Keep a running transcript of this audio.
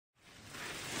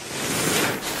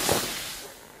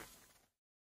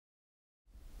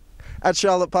At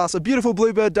Charlotte Pass, a beautiful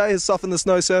bluebird day has softened the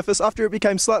snow surface after it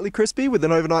became slightly crispy with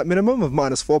an overnight minimum of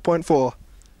 -4.4.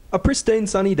 A pristine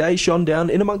sunny day shone down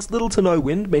in amongst little to no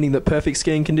wind, meaning that perfect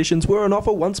skiing conditions were on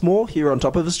offer once more here on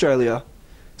top of Australia.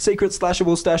 Secret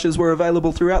slashable stashes were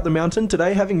available throughout the mountain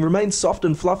today, having remained soft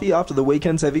and fluffy after the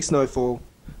weekend's heavy snowfall.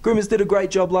 Groomers did a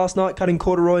great job last night cutting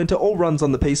corduroy into all runs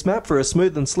on the piste map for a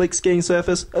smooth and sleek skiing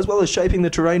surface, as well as shaping the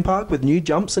terrain park with new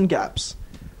jumps and gaps.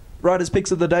 Riders'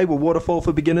 picks of the day were Waterfall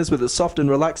for beginners with its soft and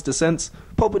relaxed descents,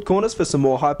 Pulpit Corners for some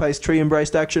more high-paced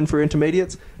tree-embraced action for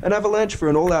intermediates, and Avalanche for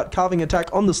an all-out carving attack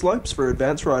on the slopes for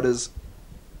advanced riders.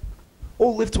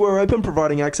 All lifts were open,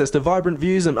 providing access to vibrant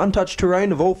views and untouched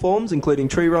terrain of all forms, including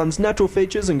tree runs, natural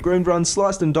features and groomed runs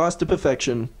sliced and diced to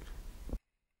perfection.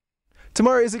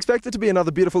 Tomorrow is expected to be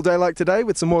another beautiful day like today,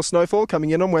 with some more snowfall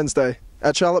coming in on Wednesday.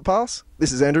 At Charlotte Pass,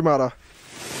 this is Andrew Mata.